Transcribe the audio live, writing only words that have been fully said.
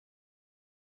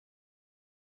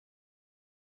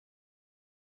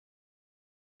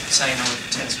saying I would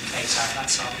turn some cakes out,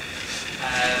 that's all.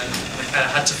 I kind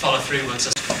of had to follow through once.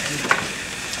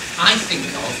 I think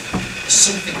of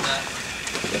something that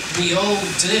we all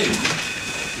do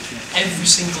every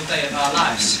single day of our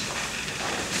lives.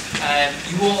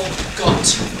 You all got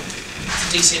to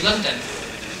DC London.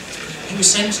 You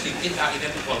essentially did that in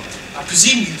every, well, I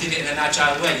presume you did it in an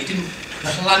agile way. You didn't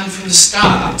plan from the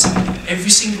start every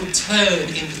single turn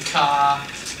in the car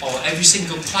or every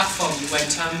single platform you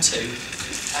went onto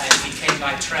if you came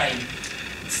by train.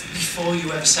 Before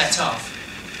you ever set off,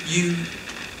 you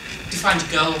defined a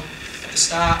goal at the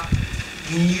start.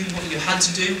 You knew what you had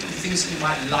to do, the things that you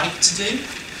might like to do,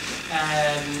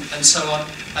 and so on.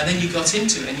 And then you got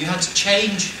into it, and you had to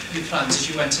change your plans as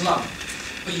you went along.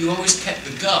 But you always kept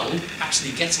the goal,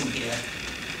 actually getting here,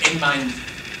 in mind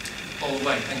all the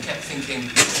way, and kept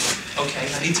thinking, okay,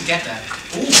 I need to get there.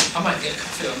 Oh, I might get a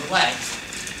coffee on the way.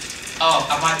 Oh,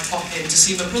 I might pop in to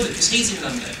see my brother, because he's in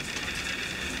London.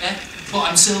 Yeah? But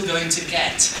I'm still going to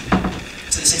get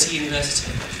to the City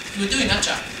University. You were doing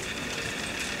Agile.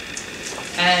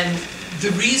 And the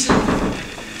reason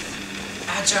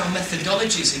Agile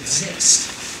methodologies exist,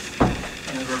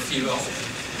 and there are a few of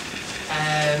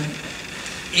them,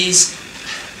 is,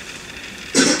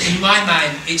 in my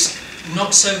mind, it's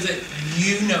not so that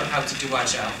you know how to do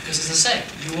Agile, because as I say,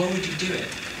 you already do it,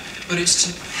 but it's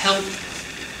to help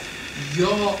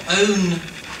your own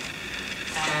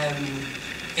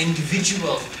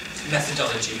individual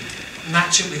methodology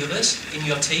match up with others in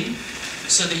your team,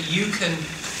 so that you can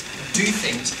do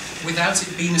things without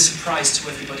it being a surprise to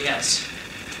everybody else.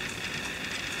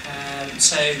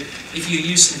 So if you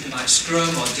use something like Scrum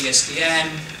or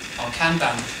DSDM or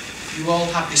Kanban, you all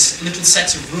have this little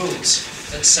set of rules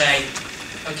that say,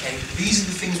 okay, these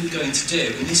are the things we're going to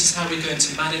do, and this is how we're going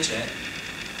to manage it,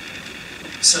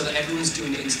 so that everyone's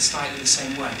doing it in slightly the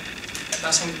same way.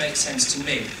 That's how it makes sense to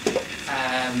me.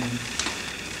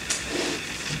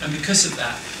 And because of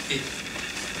that,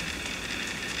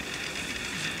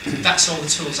 that's all the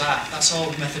tools are, that's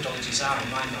all methodologies are in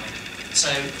my mind. So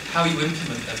how you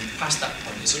implement them past that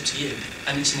point is up to you,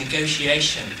 and it's a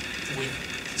negotiation with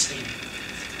the team.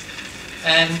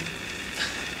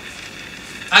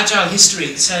 Agile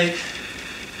history, so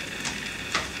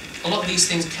a lot of these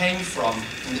things came from,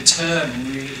 and the term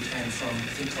really came from a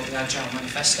thing called the Agile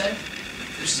Manifesto,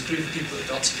 which is a group of people that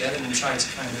got together and tried to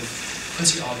kind of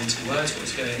put it all into words, what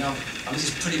was going on. And this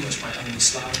is pretty much my only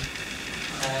slide.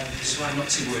 This is why I'm not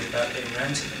too worried about getting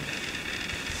around to them.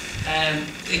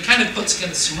 They kind of put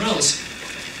together some rules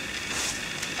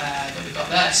that we've got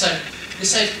there. So they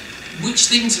said which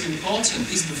things are important.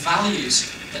 These are the values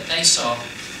that they saw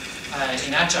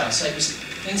in Agile. So it was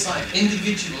things like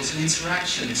individuals and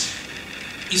interactions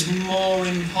is more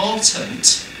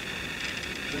important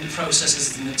than the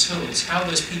processes and the tools. How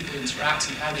those people interact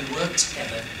and how they work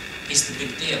together is the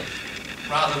big deal.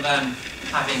 Rather than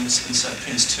having, so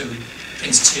Prince 2,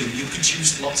 you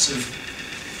produce lots of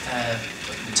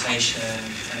documentation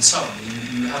and so on.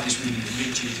 You have this really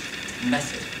rigid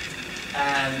method.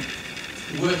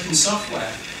 Working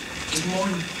software is more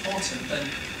important than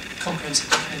comprehensive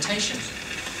documentation.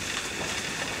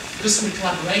 Customer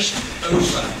collaboration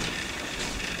over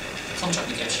contract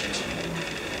negotiation,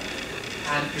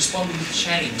 and responding to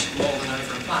change more than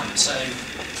over a plan. So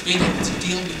being able to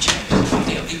deal with change is a big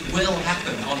deal. It will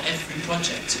happen on every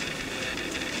project.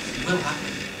 It will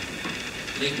happen.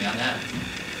 Believe me, I know.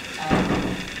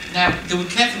 Now, they were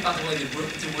careful about the way they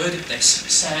worded this.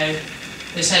 So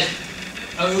they said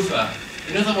over.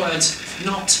 In other words,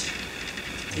 not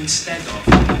instead of.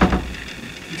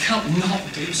 You can't not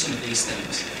do some of these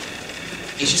things.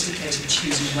 It's just a case of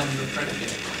choosing when they're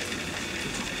appropriate.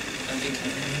 And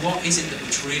thinking, what is it that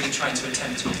we're really trying to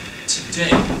attempt to do?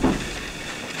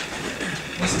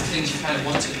 These are the things you kind of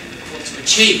want to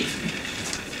achieve.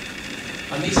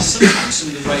 And these are sometimes some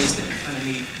of the ways that you kind of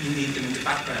need them in the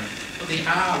background. But they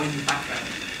are in the background.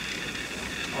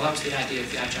 Well, that was the idea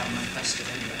of the Agile Manifesto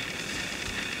anyway.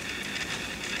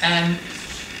 And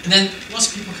then lots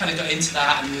of people kind of got into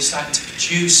that and were starting to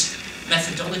produce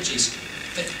methodologies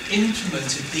that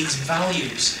implemented these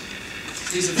values.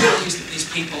 These are values that these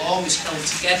people always held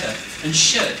together and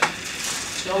should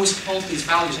always hold these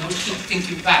values and always keep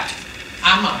thinking back,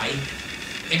 am I,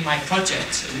 in my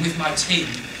project and with my team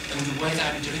and the way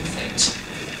that I'm doing things,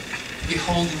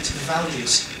 beholding to the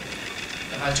values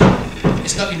of Agile?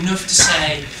 It's not enough to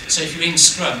say, so if you're in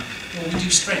Scrum, well, we do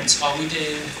sprints, or we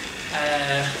do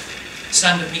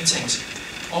stand-up meetings.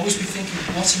 Always be thinking,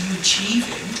 what are you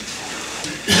achieving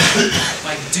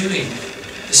by doing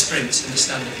the sprints and the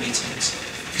stand-up meetings?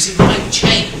 Because it might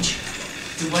change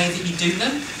the way that you do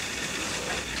them.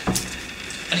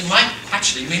 And it might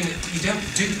actually mean that you don't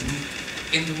do them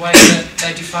in the way that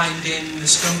they're defined in the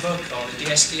Scrum book or the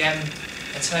DSDM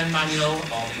turn manual,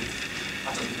 or I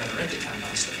don't think I've ever read the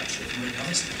Kanban stuff actually, if I'm really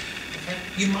honest. Okay?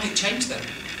 You might change them.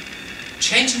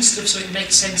 Changing stuff so it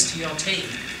makes sense to your team,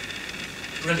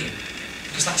 brilliant.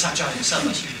 Because that's Agile in itself,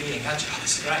 that's you being Agile,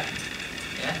 that's great.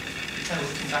 Yeah? You're kind of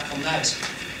looking back on those.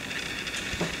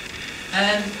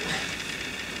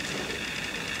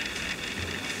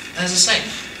 As I say,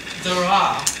 there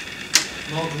are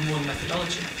more than one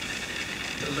methodology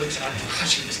that looks at,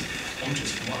 actually there's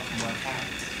hundreds of what I can work out.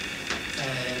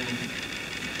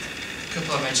 A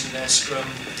couple I mentioned there, Scrum,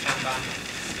 Kanban.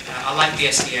 I like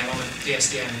DSDM, I'm a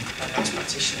DSDM advanced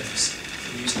practitioner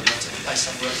for using it a lot at the place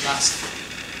I've worked last.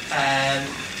 And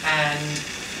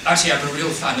actually I'm a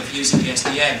real fan of using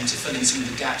DSDM to fill in some of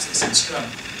the gaps that's in Scrum.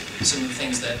 Some of the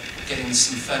things that getting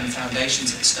some firm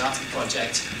foundations at the start of the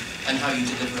project and how you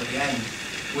deliver at the end,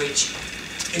 which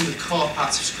in the core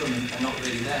parts of Scrum are not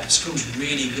really there. Scrum's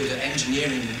really good at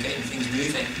engineering and getting things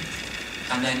moving,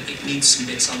 and then it needs some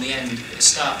bits on the end at the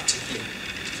start particularly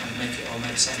to kind of make it all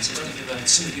make sense. I don't know if you've heard,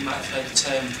 some of you might have heard the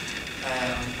term,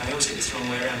 I always get this the wrong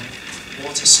way around,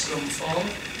 water scrum form,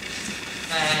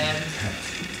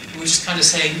 which is kind of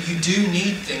saying you do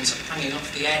need things hanging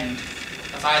off the end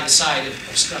of either side of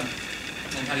Scrum,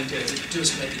 and how you do it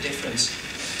does make a difference.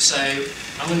 So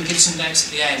I'm going to give some notes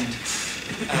at the end.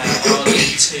 I'll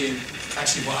link to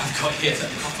actually what I've got here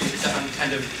that I'm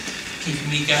kind of keeping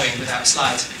me going without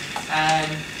slides.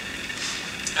 And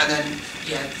then,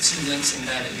 yeah, some links in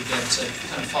there that you'll be able to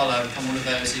kind of follow, and one of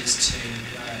those is to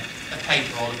a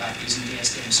paper all about using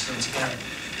DSDM and Scrum together.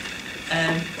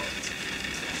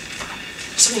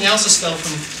 Something else I stole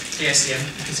from DSDM,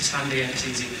 because it's handy and it's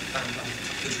easy, and I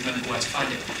could remember where to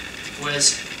find it,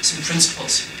 was some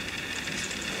principles.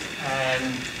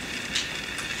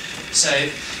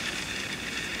 Sorry,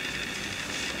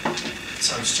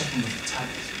 I was checking the tab.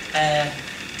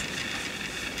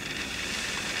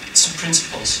 Some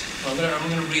principles. Well, I'm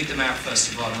going to read them out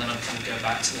first of all, and then I'll kind of go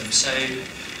back to them. So,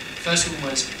 first one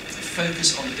was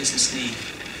focus on the business need.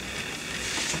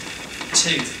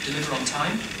 2, deliver on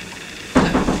time.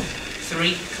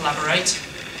 3, collaborate.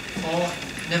 4,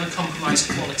 never compromise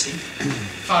quality.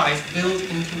 5, build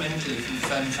incrementally from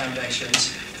firm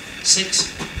foundations. 6,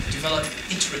 develop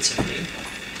iteratively.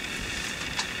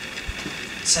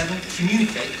 7,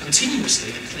 communicate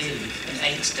continuously and clearly. And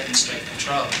 8, demonstrate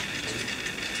control.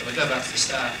 So we go back to the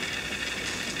start.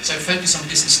 So focus on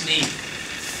business need.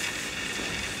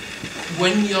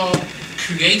 When you're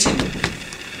creating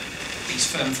these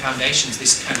firm foundations,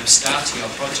 this kind of start to your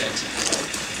project,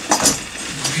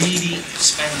 really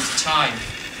spend time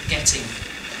getting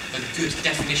a good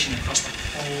definition across the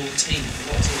whole team of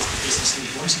what is the business need,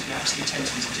 what is it you're actually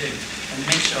attempting to do, and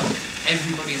make sure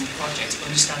everybody in the project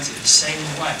understands it the same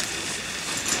way,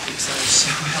 because that will so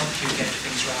help you get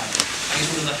things right. I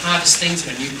think one of the hardest things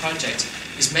in a new project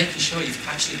is making sure you've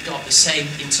actually got the same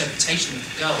interpretation of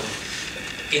the goal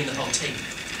in the whole team.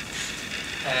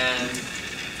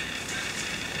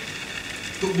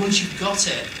 But once you've got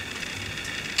it,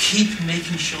 keep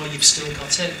making sure you've still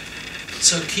got it.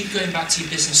 So keep going back to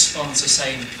your business sponsor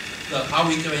saying, look, are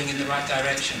we going in the right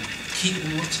direction? Keep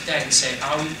them up to date and say,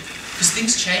 are we? Because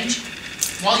things change.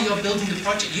 While you're building the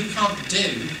project, you can't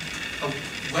do a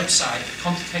website, a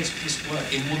complicated piece of work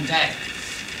in one day.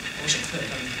 I wish I could,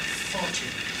 I'm a fortune.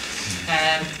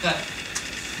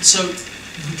 So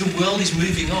the world is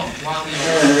moving on while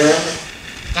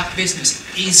that business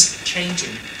is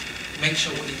changing. Make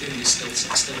sure what you're doing is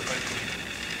still appropriate.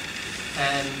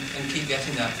 And keep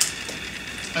getting that.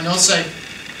 And also,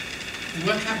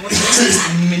 work out what is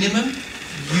the minimum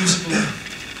usable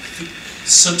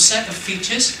subset of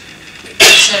features.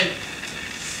 So,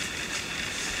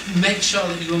 make sure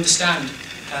that you understand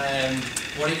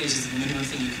what it is the minimum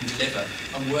thing you can deliver,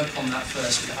 and work on that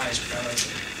first with the highest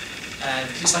priority.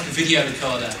 It's like a video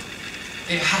recorder.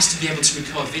 It has to be able to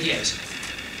record videos.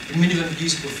 The minimum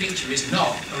usable feature is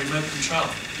not a remote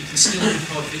control. You can still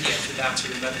record videos without a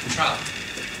remote control.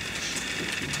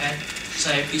 Okay? So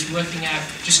it's working out,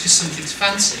 just because something's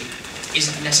fancy,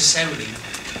 isn't necessarily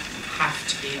have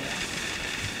to be there.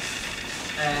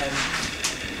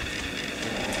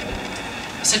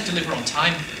 I said deliver on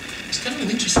time. It's kind of an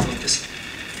interesting one, because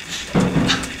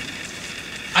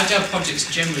Agile projects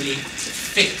generally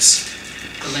fix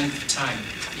the length of time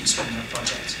that you spend on a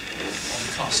project, or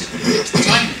the cost. Fix the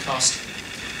time and the cost,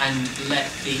 and let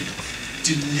the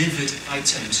delivered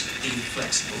items be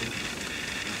flexible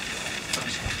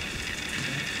functions.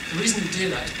 The reason to do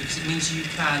that is because it means you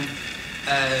can,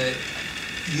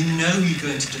 you know you're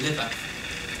going to deliver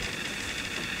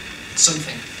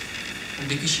something. and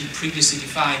because you previously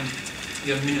defined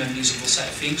your minimum usable set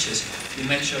of features, you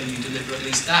make sure you deliver at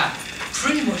least that.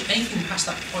 Pretty much anything past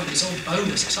that point is all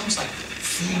bonus. It's almost like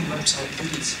free website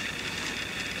goodies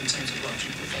in terms of what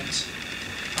Drupal thinks.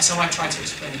 That's how I try to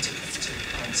explain it to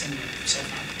clients anyway, so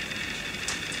far.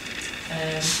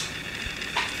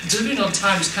 Delivering on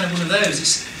time is kind of one of those.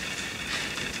 It's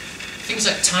things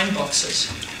like time boxes.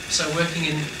 So working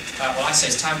in, well, I say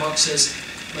it's time boxes.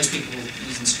 Most people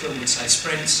using Scrum would say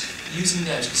sprints. Using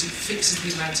those because it fixes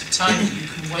the amount of time that you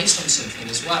can waste on something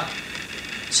as well.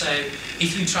 So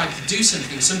if you try to do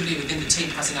something, somebody within the team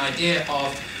has an idea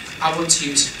of, I want to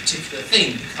use a particular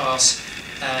thing because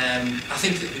I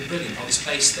think it would be brilliant, or this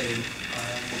space thing,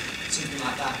 something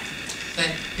like that.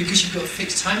 Then, because you've got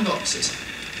fixed time boxes,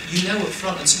 you know up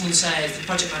front, and someone says, the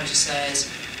project manager says,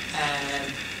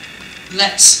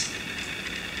 let's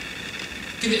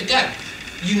give it a go.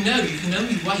 You know you can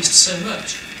only waste so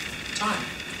much time.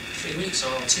 3 weeks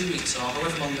or 2 weeks or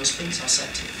however long your sprints are set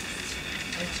to.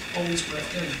 It's always worth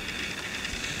doing.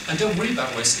 And don't worry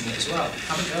about wasting it as well.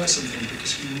 Have a go at something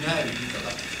because you know you've got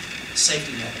that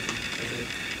safety net of the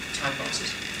time boxes.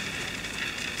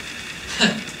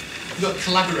 We've got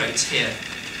collaborate here.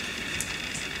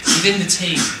 Within the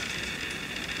team,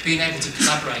 being able to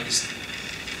collaborate is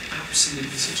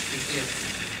absolutely such a big deal.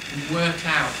 And work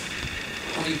out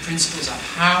what your principles are,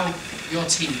 how your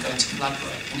team are going to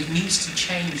collaborate, and it needs to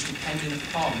change depending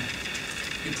upon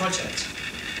your project.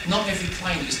 Not every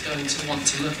client is going to want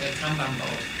to look at a Kanban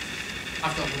board.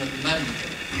 I've got one at the moment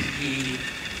that really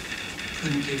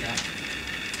couldn't do that.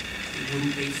 It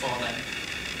wouldn't be for them.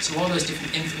 So all those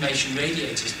different information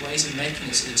radiators, ways of making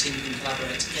it so the team can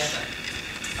collaborate together,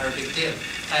 are a big deal.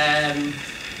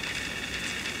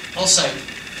 Also,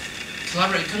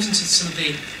 collaborate comes into some of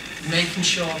the making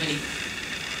sure the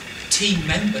team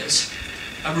members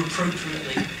are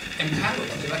appropriately empowered.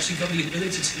 They've actually got the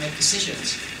ability to make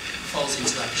decisions. Falls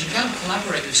into that. You can't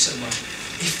collaborate with someone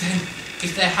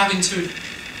if they're having to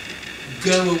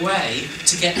go away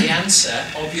to get the answer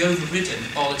or be overridden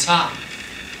all the time.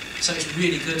 So it's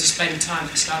really good to spend time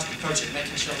at the start of the project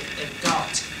making sure that they've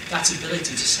got that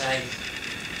ability to say,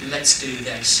 let's do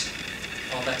this,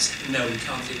 or no, we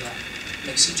can't do that. It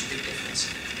makes such a big difference.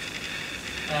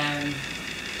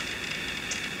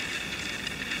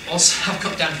 Also, I've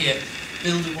got down here,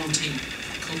 build a one-team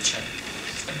culture.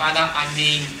 And by that I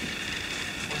mean,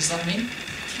 what does that mean?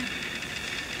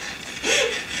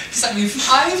 Does that mean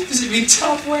 5? Does it mean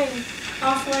 10?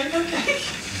 Halfway, okay.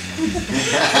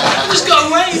 I just got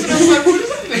away, but I was like, what does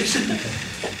that mean?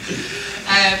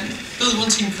 Build a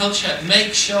one-team culture.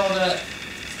 Make sure that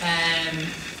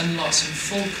unlock some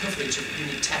full coverage of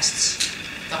unit tests.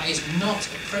 That is not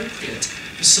appropriate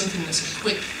for something that's a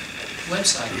quick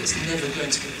website that's never going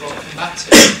to be come back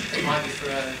to. It might be for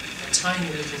a tiny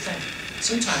little thing.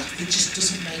 Sometimes it just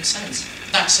doesn't make sense.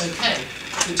 That's okay.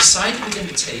 But decide within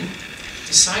the team,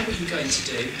 decide what you're going to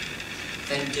do,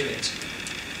 then do it.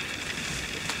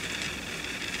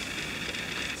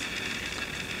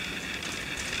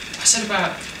 I said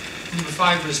about number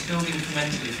 5 was build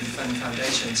incrementally from firm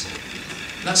foundations.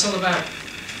 And that's all about,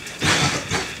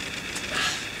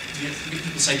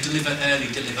 people say deliver early,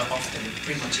 deliver often. It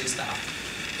pretty much is that.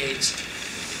 It's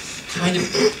kind of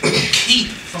keep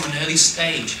from an early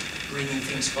stage bringing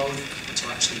things forward for people to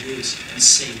actually use and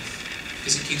see,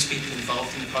 because it keeps people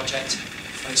involved in the project.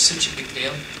 And it's such a big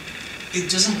deal. It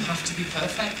doesn't have to be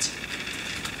perfect,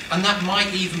 and that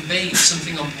might even be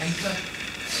something on paper.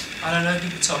 I don't know,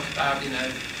 people talk about,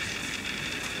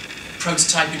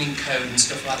 prototyping in code and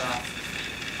stuff like that.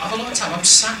 I have a lot of time, I'm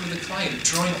sat with a client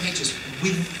drawing pictures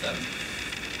with them,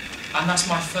 and that's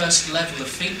my first level of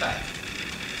feedback.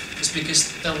 It's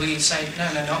because they'll be saying,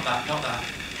 no, not that.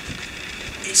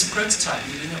 It's a prototype,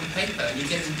 you're doing it on paper, and you're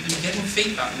getting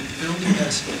feedback and building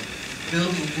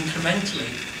incrementally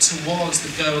towards the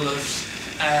goal of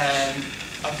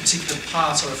a particular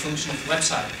part or a function of the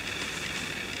website.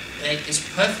 It's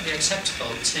perfectly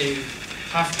acceptable to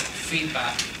have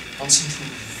feedback on something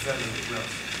very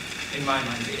rough. In my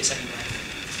mind, it is anyway.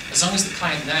 As long as the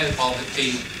client knows, or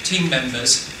the team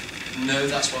members know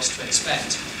that's what's to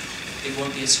expect, it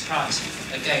won't be a surprise.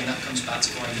 Again, that comes back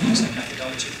to why you use that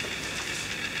methodology.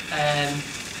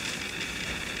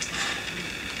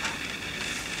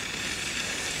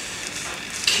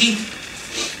 Keep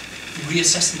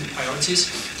reassessing the priorities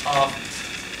of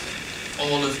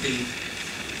all of the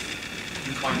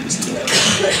requirements that you've got.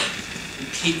 And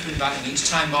keep coming back in each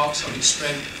time box or each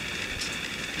sprint.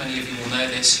 Many of you will know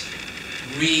this.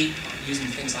 Using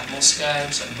things like must-go,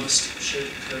 so must, should,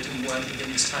 could, and won't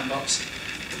within this time box.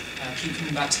 Keep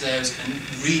coming back to those and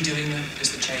redoing them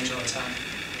because they change all the time.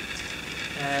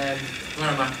 Where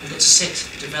am I? We've got to sit,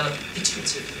 develop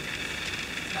iteratively.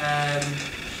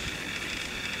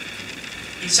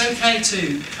 It's okay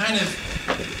to kind of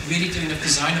really do enough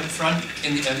design up front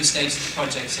in the early stages of the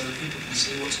project so that people can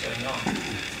see what's going on.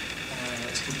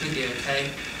 It's completely okay.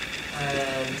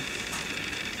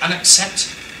 And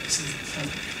accept.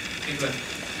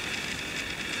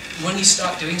 When you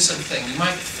start doing something, you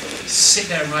might sit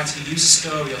there and write a user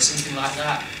story or something like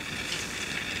that.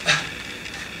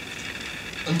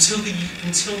 Until the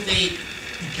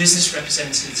business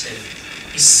representative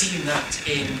is seeing that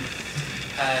in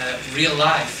real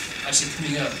life, actually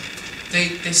coming up, they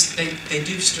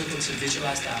do struggle to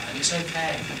visualise that, and it's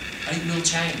okay, and it will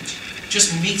change.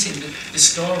 Just meeting the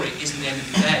story isn't the end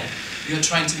of the day. You're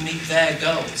trying to meet their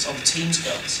goals, or the team's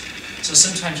goals. So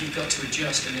sometimes you've got to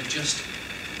adjust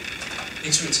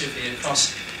iteratively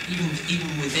across, even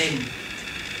within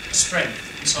a sprint,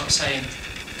 and sort of saying,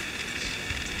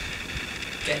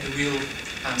 get the real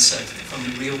answer from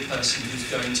the real person who's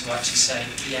going to actually say,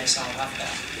 yes, I'll have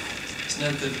that. It's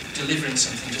no good delivering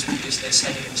something just because they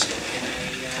said it was in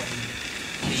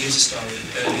a user story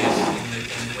earlier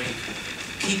in the week.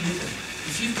 Keep with them.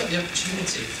 If you've got the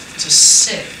opportunity to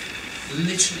sit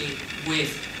literally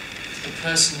with the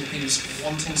person who's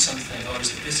wanting something or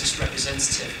is the business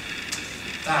representative,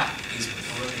 that is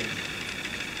brilliant.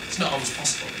 It's not always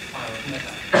possible, I'll admit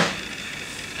that.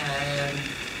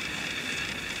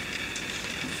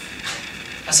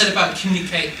 I said about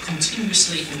communicate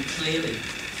continuously and clearly.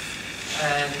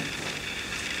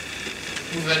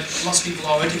 We've had lots of people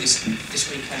already this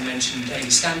weekend mention daily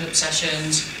stand-up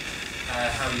sessions,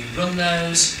 how you run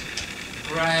those,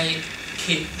 great.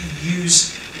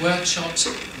 Use workshops,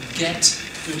 get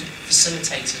good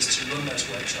facilitators to run those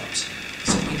workshops.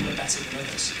 Some people are better than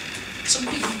others. Some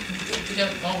people, they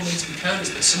don't all need to be coders,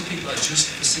 but some people are just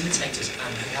facilitators and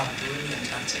they are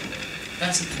brilliant at it.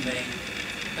 Better than me,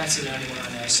 better than anyone I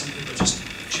know. Some people just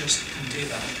can do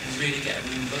that and can really get a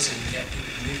room buzzing and get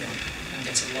people moving and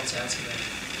get a lot out of it.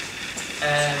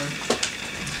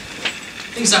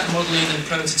 Things like modelling and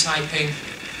prototyping,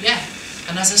 yeah.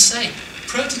 And as I say,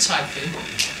 prototyping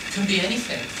can be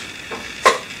anything.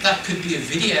 That could be a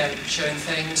video showing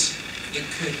things. It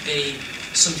could be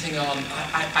something on.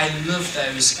 I love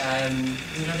those.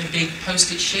 You know the big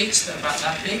post-it sheets that are about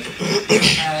that big,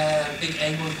 big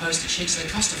A1 post-it sheets. They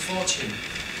cost a fortune,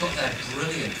 but they're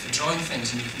brilliant for drawing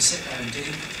things, and you can sit there and do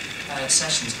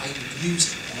sessions. I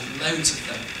used loads of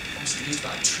them. I must have used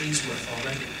about a tree's worth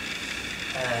already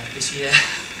this year.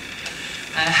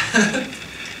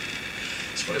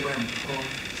 That's probably where I'm poor.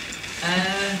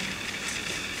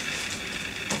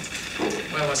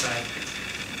 Where was I?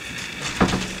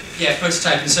 Yeah,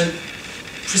 prototyping. So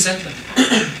present them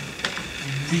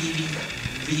really,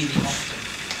 really often.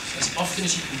 As often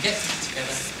as you can get them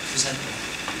together, present them.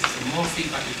 The more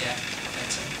feedback you get, the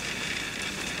better.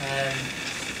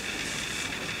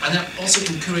 And that also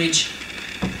encourage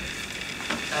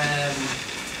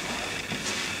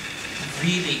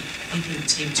really people in the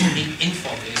team to meet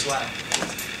informally as well.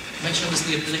 Make sure there's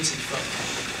the ability for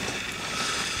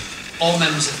all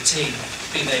members of the team,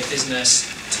 be they business,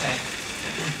 tech,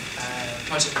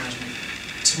 project management,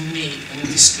 to meet and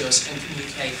discuss and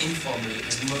communicate informally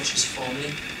as much as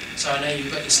formally. So I know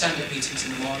you've got your stand-up meetings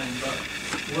in the morning, but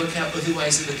work out other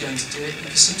ways that we're going to do it,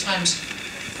 because sometimes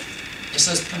it's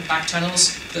those back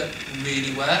channels that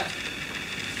really work.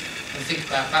 And think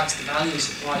about back to the values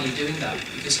of why you're doing that,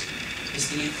 because it's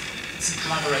the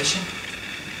collaboration,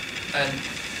 and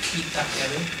keep that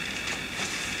going.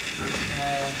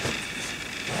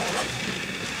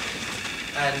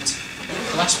 And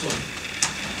the last one,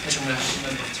 which I'm going to have to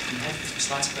remember off the top of my head because my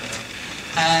slides are going on,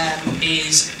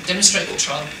 is demonstrate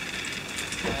control.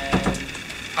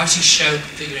 Actually show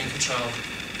that you're in control.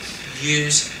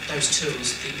 Use those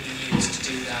tools that you use to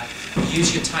do that.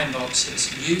 Use your time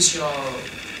boxes. Use your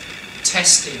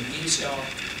testing. Use your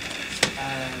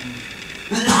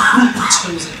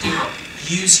tools that do it.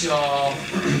 Use your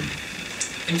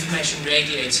information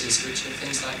radiators, which are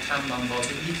things like Kanban boards,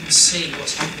 where you can see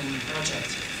what's happening in the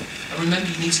project. And remember,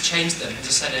 you need to change them, as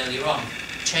I said earlier on.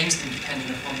 Change them depending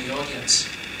upon the audience.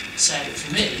 So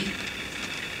for me,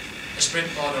 a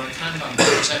sprint board or a Kanban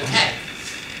board is okay.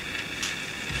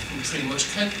 You can pretty much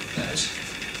cope with those.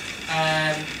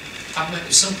 I've met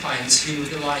with some clients who would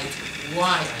be like,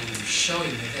 why are you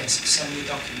showing me this? Send me a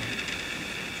document.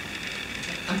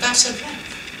 Okay. And that's okay.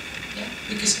 Yeah,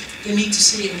 because they need to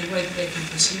see it in a way that they can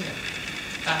consume it.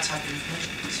 That type of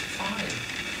information. It's fine.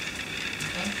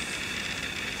 Okay?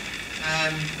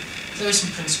 There are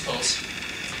some principles.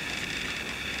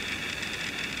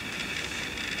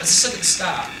 As I said at the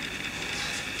start,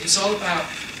 it's all about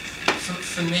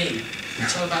for me,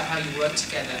 it's all about how you work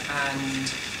together,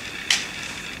 and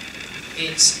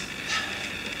it's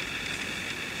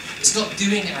not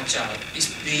doing Agile, it's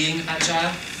being Agile.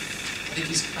 I think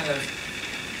it's kind of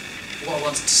what I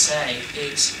wanted to say.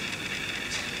 It's,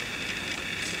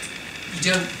 you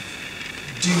don't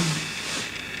do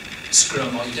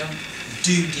Scrum or you don't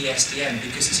do DSDM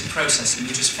because it's a process and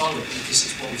you just follow it because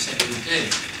it's what we said we would do.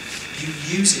 You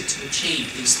use it to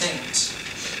achieve these things.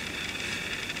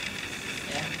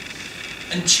 Yeah?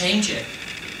 And change it.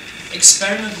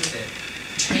 Experiment with it.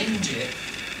 Change it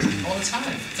all the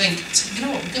time. Think, you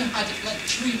know what, we're going to add it,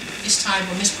 should we, this time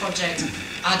on this project,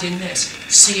 add in this,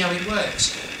 see how it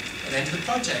works. At the end of the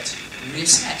project,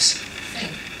 reassess. Think,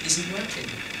 is it working?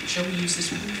 Shall we use this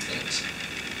for new things?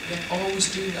 Yeah, always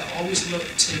do that. Always look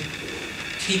to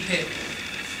keep it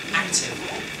active.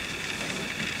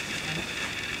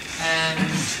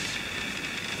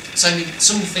 So I mean,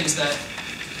 some of the things that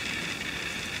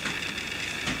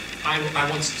I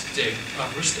wanted to do,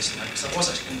 I've rushed this now because I was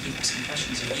actually going to keep asking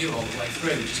questions of you all the way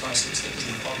through, which is why I sort of stickers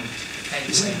in the bottom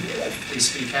page saying, please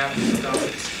speak out when you've got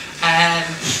it.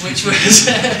 Which was,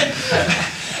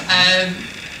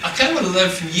 I kind of want to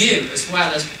learn from you as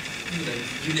well as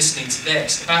you listening to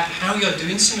this about how you're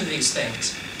doing some of these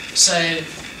things. So,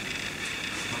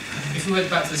 if we went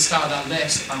back to the start of that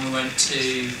list and we went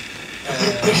to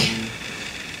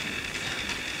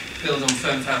build on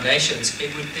firm foundations,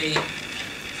 it would be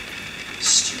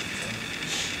stupid.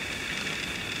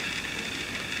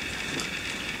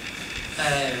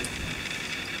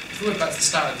 If we went back to the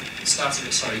start of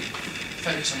it, sorry,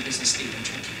 focus on business lead and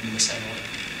try to keep them in the same order.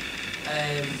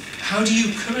 How do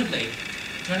you currently?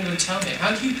 Can anyone tell me,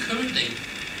 how do you currently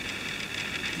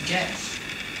get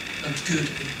a good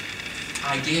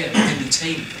idea within the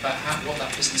team about what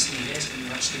that business need is when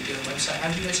you actually do a website?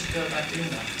 How do you actually go about doing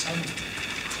that? Tell me.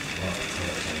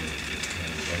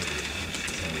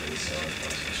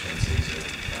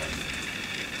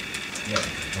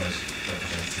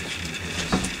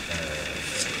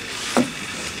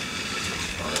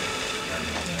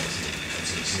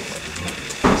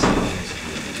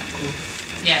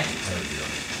 Yeah.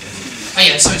 Oh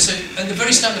yeah. So at the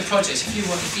very start of the project, if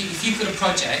you've got a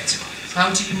project,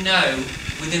 how do you know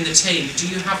within the team? Do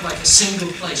you have like a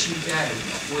single place you go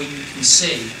where you can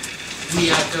see we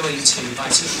are going to by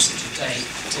such and such a date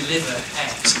deliver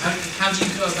X? How do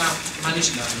you go about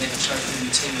managing that and making sure everyone in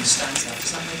the team understands that?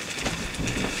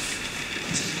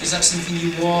 Is that something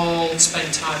you all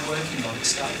spend time working on at the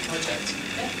start of the project?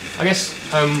 I guess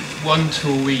one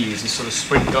tool we use is sort of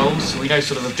sprint goals. So we know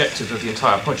sort of objectives of the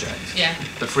entire project. Yeah.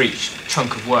 But for each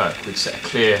chunk of work, we'd set a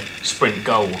clear sprint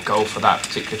goal for that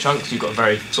particular chunk. So you've got a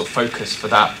very sort of focus for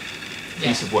that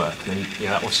piece of work. And then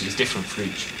that obviously is different for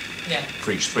each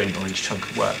sprint or each chunk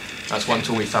of work. That's one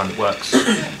tool we found that works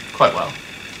quite well.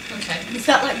 Okay. Is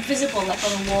that like visible, like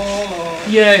on a wall, or?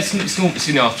 Yeah, it's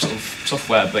in our sort of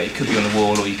software, but it could be on the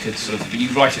wall, or you could but you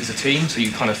write it as a team, so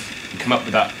you kind of come up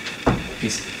with that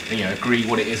piece, agree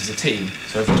what it is as a team,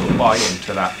 so everyone will buy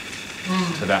into that,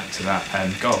 to that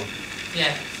goal.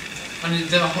 Yeah, and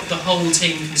the whole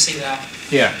team can see that.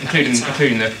 Yeah, including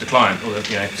the client, or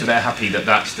so they're happy that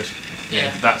that's the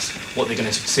that's what they're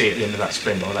going to see at the end of that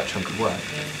sprint or that chunk of work.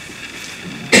 Yeah.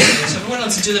 So if we went on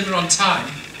to deliver on time,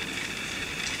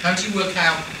 how do you work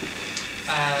out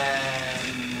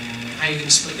how you're going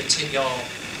to split your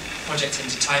project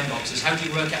into time boxes? How do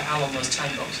you work out how long those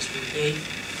time boxes will be?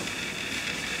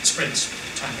 Sprints,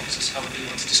 time boxes, however you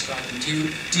want to describe them.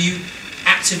 Do you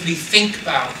actively think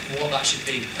about what that should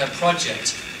be per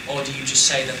project, or do you just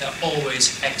say that they're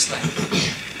always X length?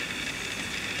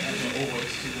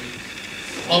 Always 2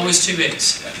 weeks. Always 2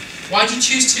 weeks? Yeah. Why do you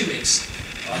choose 2 weeks?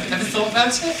 Have you ever thought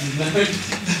about it? No.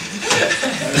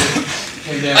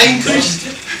 I encouraged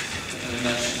it. And I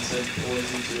said always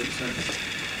in 2 weeks.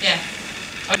 Yeah.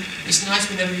 It's nice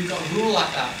whenever you've got a rule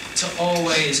like that to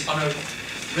always, on a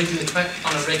regular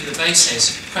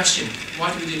basis, question,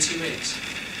 why do we do 2 weeks?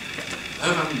 I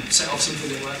hope I haven't set off something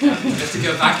that worked out. You have to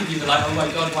go back and you'll be like, oh my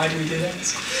god, why do we do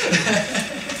this?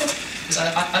 Because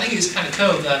I think it's kind of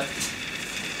cool that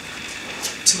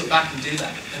to look back and do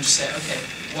that and just say, okay,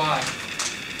 why?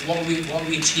 What are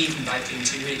we achieving by doing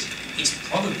 2 weeks? It's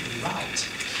probably right,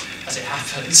 as it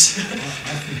happens. Well,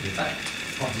 I think it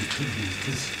probably could be,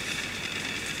 because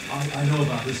I know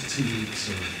about this 2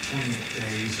 weeks or 28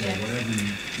 days or whatever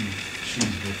you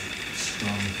choose with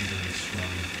Scrum, if you're doing Scrum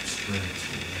sprints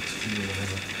or XP or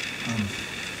whatever.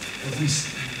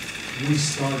 We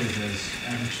started as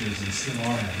amateurs and still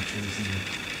are amateurs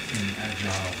in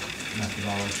Agile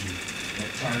methodology,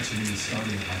 but prior to me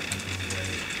starting at my company,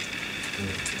 the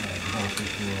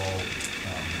developers were all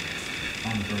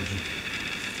on the verge of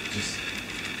just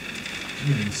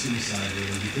committing suicide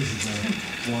really because of the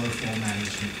waterfall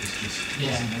management was just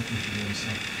wasn't working for them. So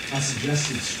I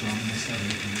suggested Scrum and they started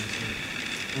looking into it.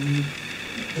 And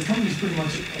the company's pretty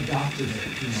much adopted it,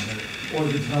 or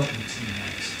the development team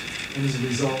has. And as a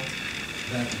result,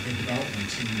 that the development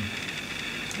team,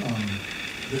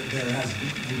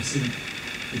 we've seen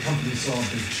the company saw a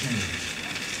big change.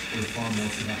 We're far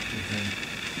more productive than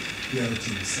the other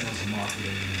teams, sales and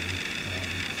marketing,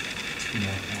 and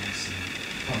accounts and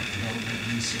product development,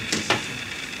 research, etc.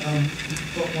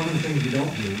 But one of the things we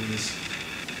don't do is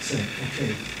say,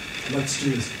 okay, let's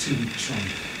do this 2-week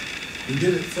chunk. We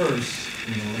did it first,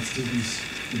 let's do these,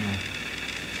 4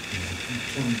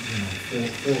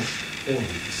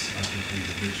 weeks, I think we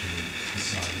originally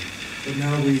decided. But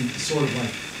now we sort of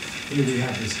like, here we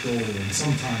have this goal, and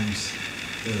sometimes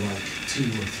they're like 2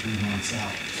 or 3 months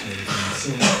out.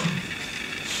 So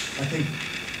I think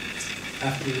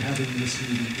after having this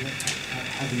meeting,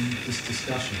 having this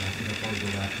discussion, I think I'll probably go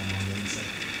back on Monday and say,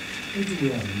 maybe we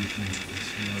ought to rethink this,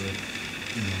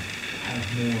 have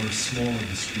more smaller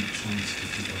discrete chunks to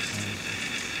keep ourselves.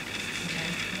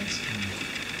 Okay, nice.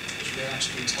 We're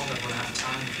actually told that we're out of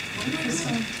time.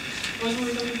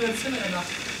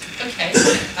 Okay,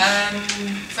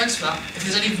 thanks for that. If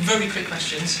there's any very quick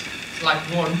questions, like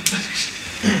one.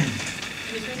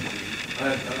 I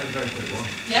have a very quick one.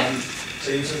 Yeah. So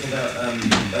you were talking about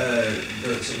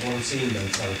the sort of one team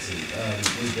mentality.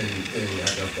 We've been doing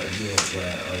Agile for a year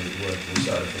where I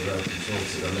started for a relatively small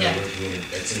team. I'm now working in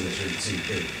a team that's really too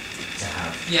big to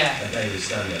have a daily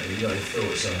stand-up. Have you got any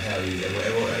thoughts on how you, and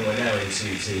we're now in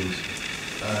 2 teams,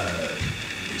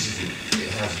 which it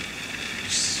has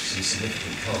some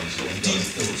significant cons. What have you got any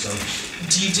thoughts on?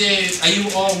 Are you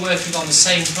all working on the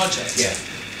same project? Yeah.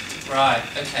 Right,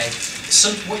 okay.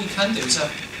 So what you can do is have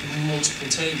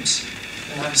multiple teams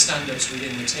and have stand-ups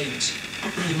within the teams.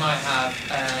 You might have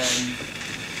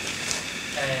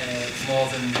more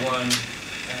than one,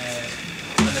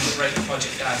 and then break the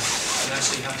project down and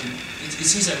actually have them. It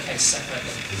is okay to separate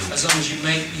them, as long as you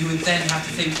would then have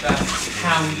to think about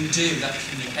how you do that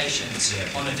communications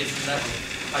on a different level.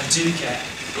 I do get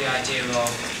the idea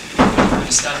of when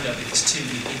you stand up, if there's too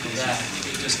many people there,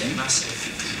 it does get massive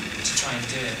to try and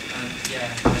do it. And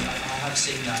I have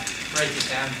seen that. Break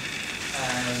it down.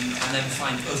 And then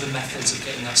find other methods of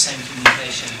getting that same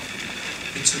communication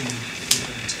between the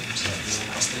people in the teams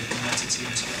as the united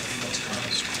teams get what's going on.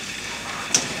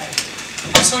 Okay.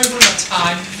 I'm sorry for that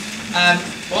time.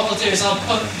 What I'll do is I'll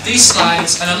put these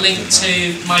slides and a link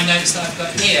to my notes that I've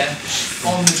got here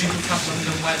on the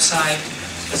DrupalCampLondon website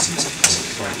as soon as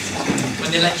possible.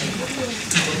 When they let you.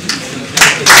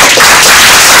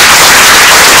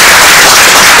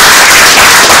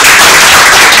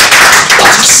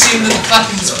 Assume that the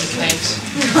clapping was for the case.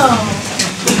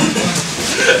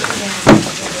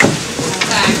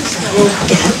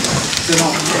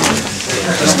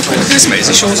 This mate, is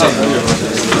it short? Okay,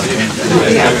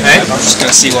 I'm just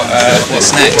going to see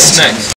what's next.